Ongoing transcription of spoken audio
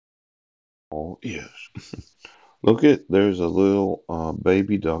Oh, yes. Look at, there's a little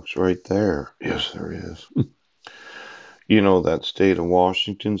baby ducks right there. Yes, there is. You know that state of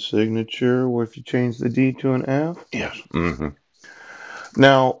Washington signature where if you change the D to an F? Yes.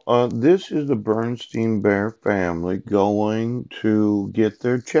 Now, this is the Bernstein Bear family going to get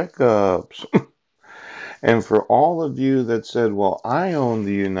their checkups. And for all of you that said, well, I own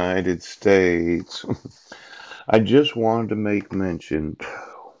the United States, I just wanted to make mention,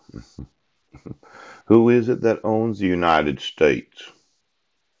 who is it that owns the United States?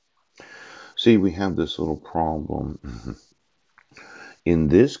 See, we have this little problem. In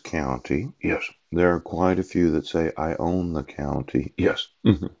this county, yes, there are quite a few that say, I own the county. Yes.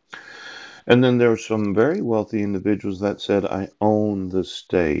 And then there are some very wealthy individuals that said, I own the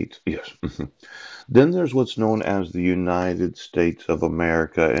state. Yes. Then there's what's known as the United States of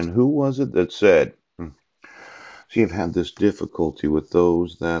America. And who was it that said, so you've had this difficulty with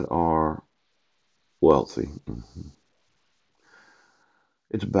those that are wealthy.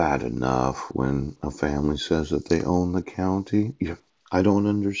 It's bad enough when a family says that they own the county. Yeah. I don't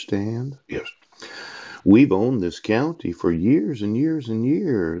understand. Yes. We've owned this county for years and years and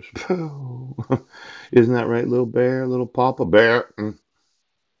years. Isn't that right, little bear, little Papa Bear?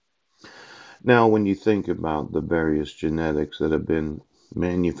 Now, when you think about the various genetics that have been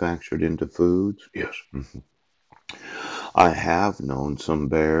manufactured into foods, yes, I have known some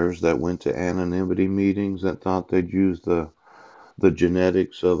bears that went to anonymity meetings that thought they'd use the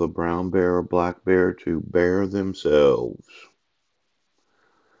genetics of a brown bear or black bear to bear themselves.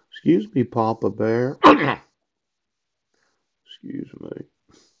 Excuse me, Papa Bear. Excuse me.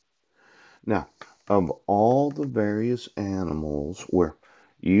 Now, of all the various animals where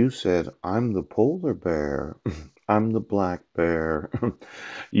you said, I'm the polar bear, I'm the black bear,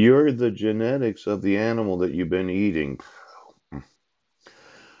 you're the genetics of the animal that you've been eating.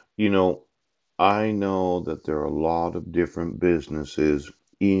 You know, I know that there are a lot of different businesses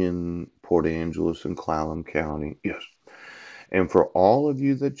in Port Angeles and Clallam County. Yes. And for all of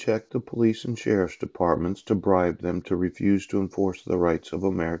you that check the police and sheriff's departments to bribe them to refuse to enforce the rights of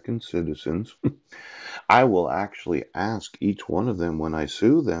American citizens, I will actually ask each one of them when I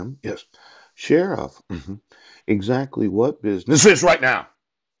sue them, yes, Sheriff, exactly what business is right now?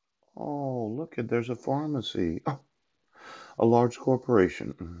 Oh, look at there's a pharmacy. Oh, a large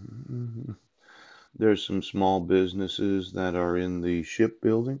corporation. There's some small businesses that are in the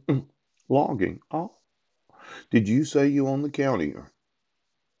shipbuilding. Logging. Oh, did you say you own the county?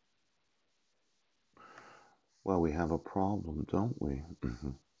 Well, we have a problem, don't we?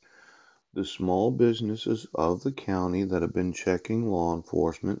 The small businesses of the county that have been checking law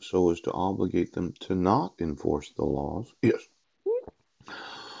enforcement so as to obligate them to not enforce the laws. Yes.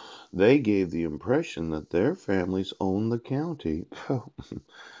 They gave the impression that their families own the county.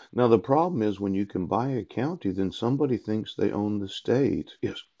 Now, the problem is when you can buy a county, then somebody thinks they own the state.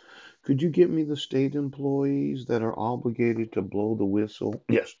 Yes. Could you get me the state employees that are obligated to blow the whistle?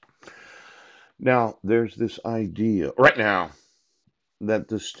 Yes. Now, there's this idea right now that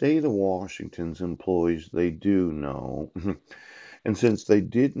the state of Washington's employees, they do know. And since they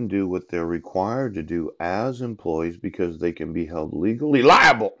didn't do what they're required to do as employees because they can be held legally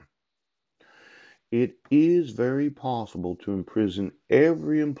liable, it is very possible to imprison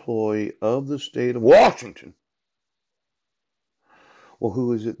every employee of the state of Washington. Well,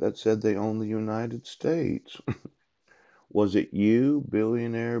 who is it that said they own the United States? Was it you,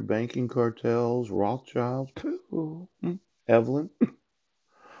 billionaire banking cartels, Rothschilds, Evelyn,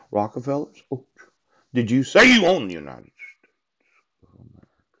 Rockefellers? Oh, did you say you own the United States of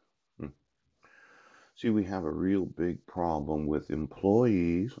America? See, we have a real big problem with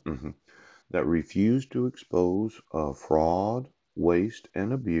employees that refuse to expose fraud, waste,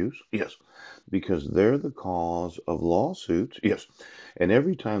 and abuse. Yes, because they're the cause of lawsuits. Yes, and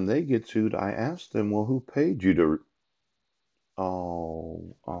every time they get sued, I ask them, well, who paid you to?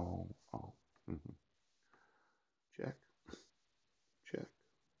 Oh, oh, oh. Mhm. Check, check.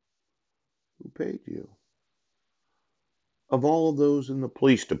 Who paid you? Of all of those in the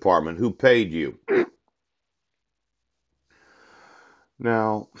police department, who paid you?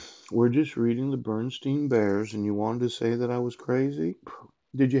 Now, we're just reading the Bernstein Bears, and you wanted to say that I was crazy?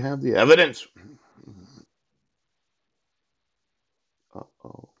 Did you have the evidence?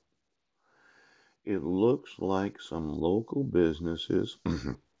 Uh-oh. It looks like some local businesses,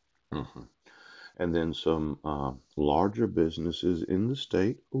 and then some larger businesses in the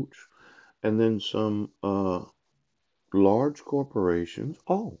state, ooch, and then some large corporations.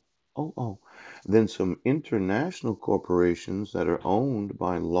 Oh, oh, oh. Then some international corporations that are owned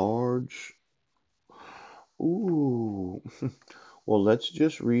by large. Ooh. Well, let's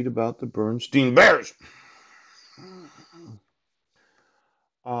just read about the Bernstein Bears.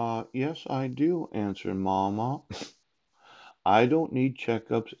 Yes, I do, answered Mama. I don't need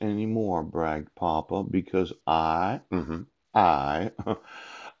checkups anymore, bragged Papa, because I,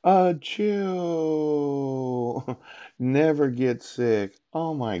 achoo, never get sick.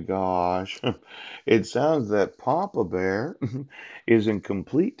 Oh my gosh. It sounds that Papa Bear is in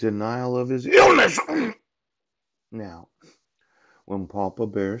complete denial of his illness. Now, when Papa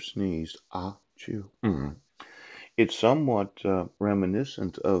Bear sneezed, achoo. It's somewhat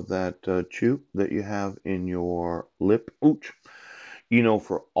reminiscent of that chew that you have in your lip. Ooch. You know,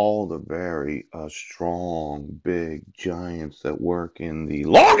 for all the very strong, big giants that work in the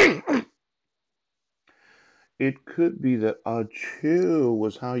logging, it could be that a chew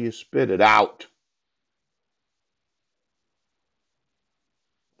was how you spit it out.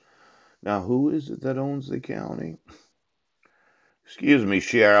 Now, who is it that owns the county? Excuse me,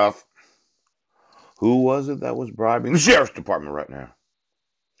 Sheriff. Who was it that was bribing the Sheriff's Department right now?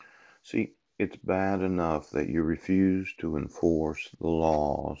 See, it's bad enough that you refuse to enforce the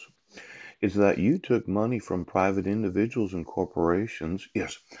laws. It's that you took money from private individuals and corporations,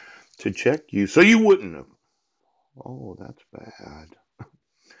 yes, to check you so you wouldn't have. Oh, that's bad.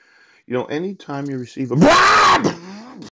 You know, anytime you receive a bribe,